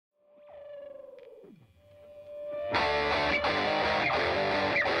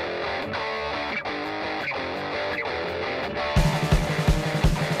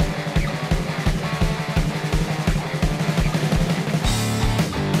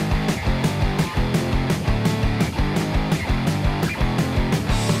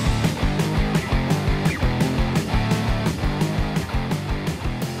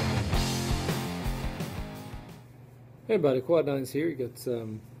Hey everybody, QUAD9s here. You got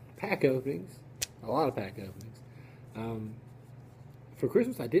some pack openings, a lot of pack openings. For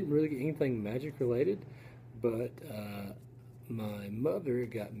Christmas, I didn't really get anything Magic related, but my mother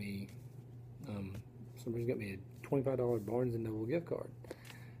got me, somebody got me a $25 Barnes & Noble gift card.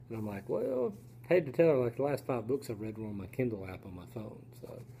 And I'm like, well, I hate to tell her, like the last 5 books I've read were on my Kindle app on my phone.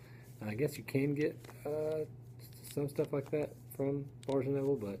 So I guess you can get some stuff like that from Barnes &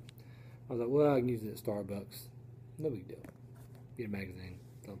 Noble, but I was like, well, I can use it at Starbucks. No big deal. Get a magazine,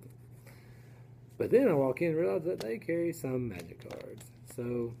 something. But then I walk in and realize that they carry some Magic cards.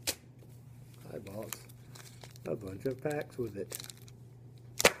 So I bought a bunch of packs with it.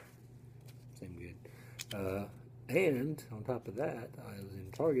 Seemed good. And on top of that, I was in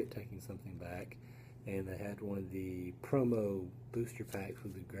Target taking something back, and they had one of the promo booster packs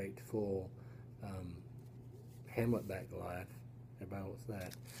with the great full Hamlet back life. Everybody wants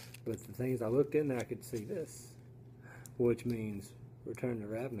that. But the thing is, I looked in there, I could see this, which means Return to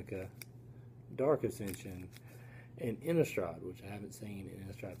Ravnica, Dark Ascension, and Innistrad, which I haven't seen an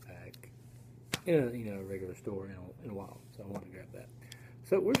Innistrad pack in a regular store in a while. So I wanted to grab that.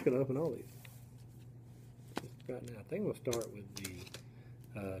 So we're just going to open all these. Just right now, I think we'll start with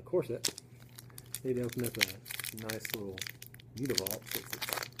the core set. Need to open up a nice little Mutavault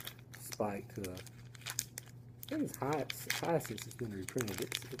that's spiked to a, I think it's high since it's been reprinted.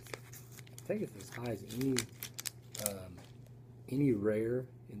 I think it's as high as any rare,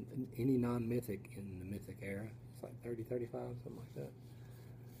 any non-mythic in the mythic era. It's like 30, 35, something like that,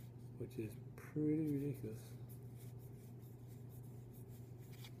 which is pretty ridiculous.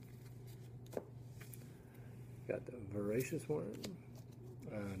 Got the Voracious one,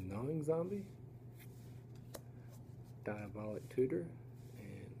 Gnawing Zombie, Diabolic Tutor,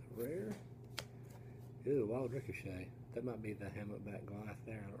 and rare. Ew, Wild Ricochet. That might be the Hamletback Goliath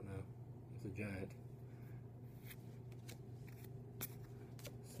there, I don't know. It's a giant.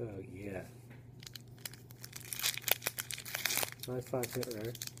 So, yeah. Nice 5-cent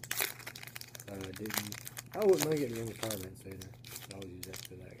rare. I wouldn't mind getting Young Torments either. I always use that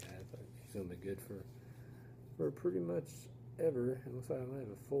for that guy. So he's going to be good for pretty much ever. It looks like I might have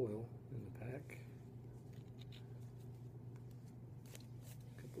a foil in the pack.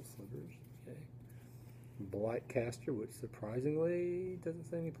 Couple slivers. Okay. Blightcaster, which surprisingly doesn't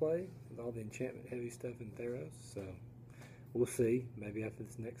see any play with all the enchantment heavy stuff in Theros, so we'll see, maybe after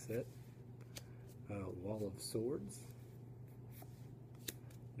this next set. Wall of Swords,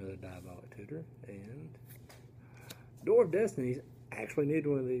 another Diabolic Tutor, and Door of Destinies. Actually need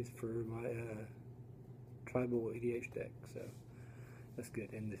one of these for my tribal EDH deck, so that's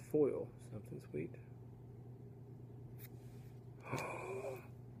good. And the foil, something sweet.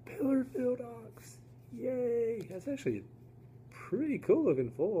 Pillarfield Ox. Yay! That's actually a pretty cool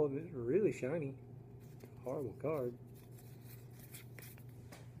looking foil. It's really shiny. Horrible card.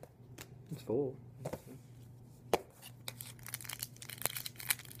 It's full.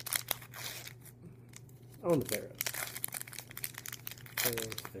 On the Theros.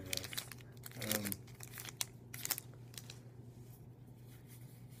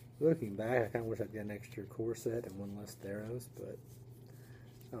 Looking back, I kind of wish I'd got an extra core set and one less Theros, but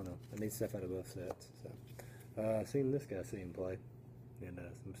I don't know. I need stuff out of both sets. So, I've seen this guy see him play, and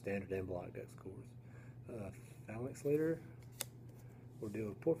some standard and block deck scores. Phalanx Leader, Ordeal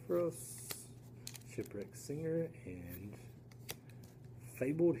of Porphyros, Shipwreck Singer, and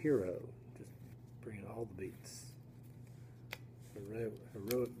Fabled Hero. Just bringing all the beats.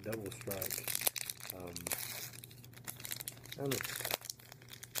 Heroic Double Strike. I don't know.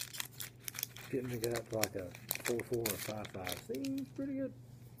 Getting the guy up to like a 4/4 or 5/5 seems pretty good.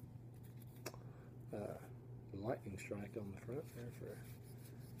 Lightning Strike on the front there for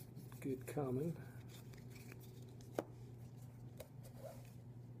good common.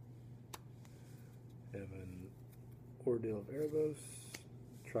 Have an Ordeal of Erebos,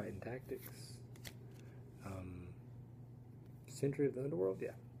 Triton Tactics, Sentry of the Underworld,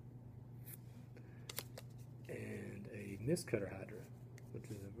 yeah, and a Mistcutter Hydra, which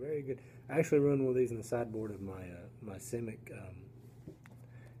is a very good. I actually run one of these in the sideboard of my my Simic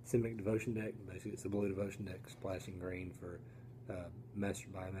Devotion deck. Basically, it's a blue Devotion deck, splashing green for Master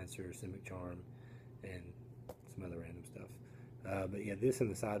Biomancer, Simic Charm, and some other random stuff. But yeah, this in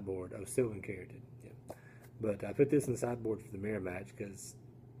the sideboard. Oh, Sylvan Carroted. Yeah, but I put this in the sideboard for the mirror match because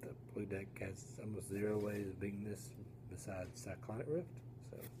the blue deck has almost 0 ways of beating this besides Cyclonic Rift.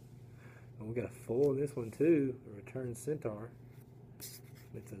 So, and we got a full in this one too. A Return Centaur.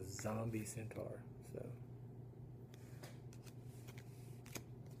 It's a zombie centaur. So.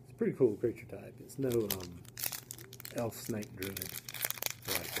 Pretty cool creature type. It's no elf snake druid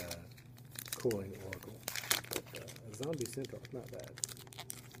like Coiling Oracle. But, Zombie Centaur. Not bad.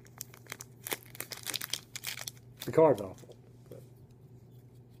 The card's awful, but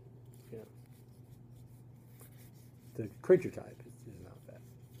yeah. The creature type is not bad.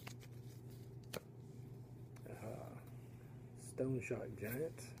 Stone Shock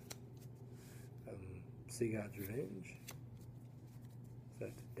Giant. Sea God's Revenge. Is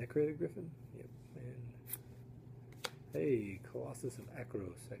that Decorated Griffin? Yep. And hey, Colossus of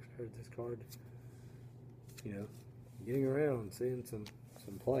Akros. Actually heard this card. You know, getting around, seeing some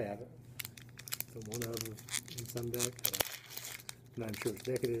play of it. So one of them in some deck. I'm not sure which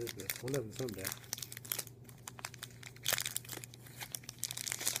deck it is, but one of them in some deck.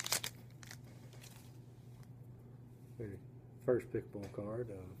 First pickable card.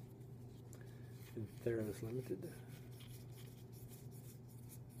 In Theros Limited.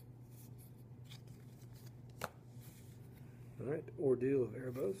 Alright, Ordeal of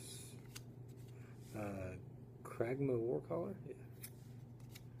Erebos. Kragma Warcaller.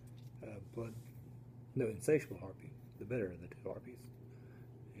 Yeah. Insatiable Harpy. The better of the two Harpies.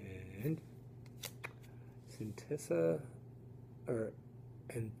 And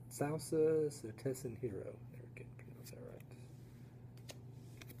Sausa Certessan Hero. Never can pronounce that right.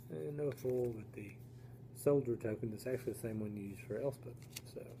 And no foil with the soldier token. That's actually the same one you use for Elspeth.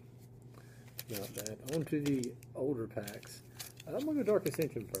 So, not bad. On to the older packs. I'm going to go Dark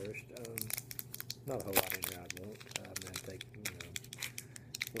Ascension first. Not a whole lot in here I want. I'm going to take,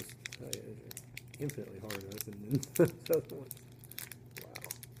 what's infinitely harder than those other ones.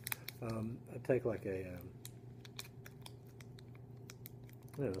 Wow. I'd take like a,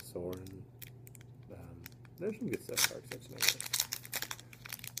 sword. And, there's some good stuff Dark Ascension over there.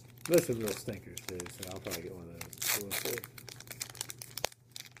 There's some real stinkers too, so I'll probably get one of those. We'll see.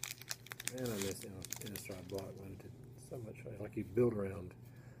 And I miss Innistrad Block Limited so much. Like you build around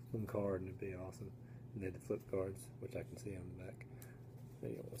one card and it'd be awesome. And they had the flip cards, which I can see on the back. You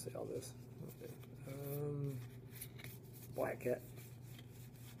don't want to see all this. Okay. Black Cat.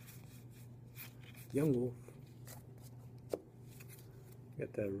 Young Wolf.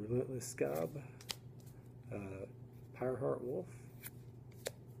 Got the Relentless Scob. Pyreheart Wolf.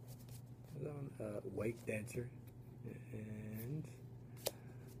 Wake Dancer. And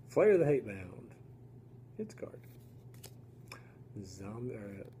Flare the Hatebound. Hits card.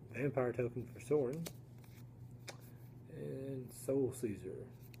 Vampire token for Soren. And Soul Caesar.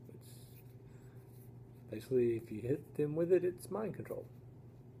 It's basically, if you hit them with it, it's mind control.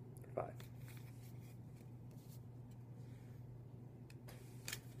 For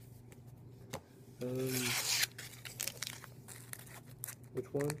 5.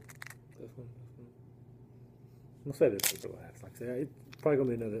 Which one? This one. We'll say this for last. Like I said, it's probably going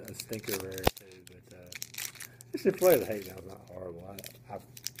to be another stinker rare too, but just to play the Hate Now is not horrible. I've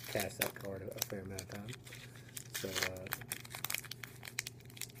cast that card a fair amount of time. So,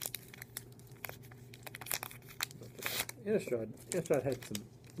 Innistrad had some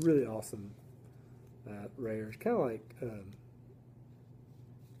really awesome rares, kind of like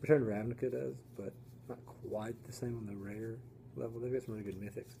Return to Ravnica does, but not quite the same on the rare level. They've got some really good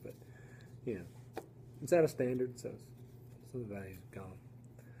mythics, but you know, it's out of standard, so some of the value's gone.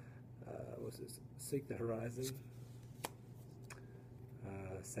 What's this? Seek the Horizon,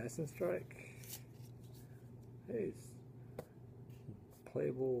 Assassin Strike. Hey, it's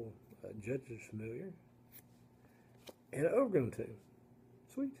playable Judge's Familiar, and an Overgrown Tomb.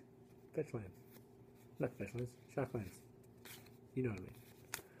 Sweet. Fetch lands. Not fetch lands, shock lands. You know what I mean.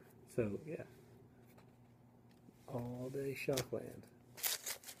 So, yeah. All day shock land.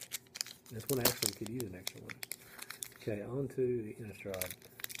 This one actually could use an extra one. Okay, on to the Innistrad.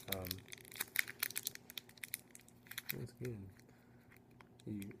 Once again,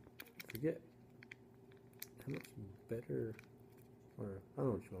 you forget how much better, or I don't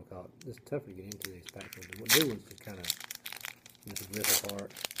know what you want to call it. It's tougher to get into these packs. The new ones just kind of just rip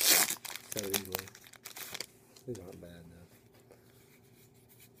apart so easily. These aren't bad enough.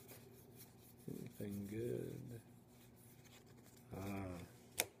 Anything good?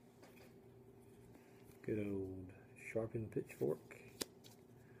 Good old Sharpened Pitchfork,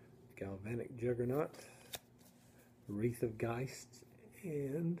 Galvanic Juggernaut, Wreath of Geist,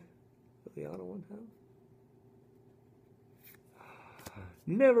 and Liliana one time.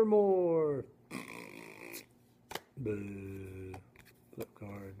 Nevermore! Boo. Flip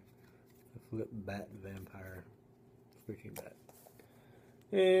card. Flip Bat Vampire. Screeching Bat.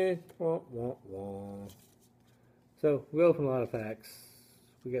 And wah, wah, wah. So, we opened a lot of packs.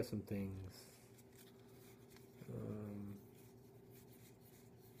 We got some things.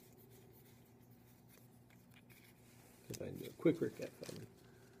 See if I can do a quick recap of them.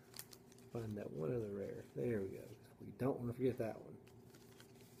 Find that one other rare. There we go. We don't want to forget that one.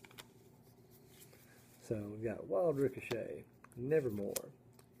 So we've got Wild Ricochet, Nevermore,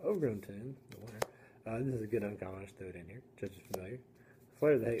 Overgrown Tomb, the winner. This is a good uncommon. I just threw it in here. Judge is familiar.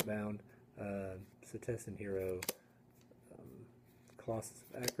 Flare of the Hatebound, Setessan Hero, Colossus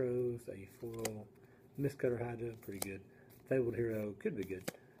of Acros, a foil, Mistcutter Hydra, pretty good. Fabled Hero could be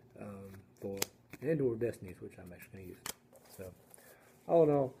good. Foil, and/or Destinies, which I'm actually going to use. So, all in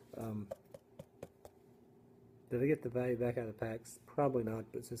all, did I get the value back out of the packs? Probably not,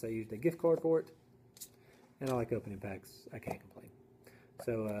 but since I used a gift card for it, and I like opening packs, I can't complain.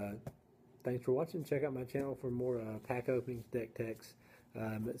 So, thanks for watching. Check out my channel for more pack openings, deck techs,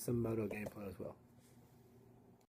 some Moto gameplay as well.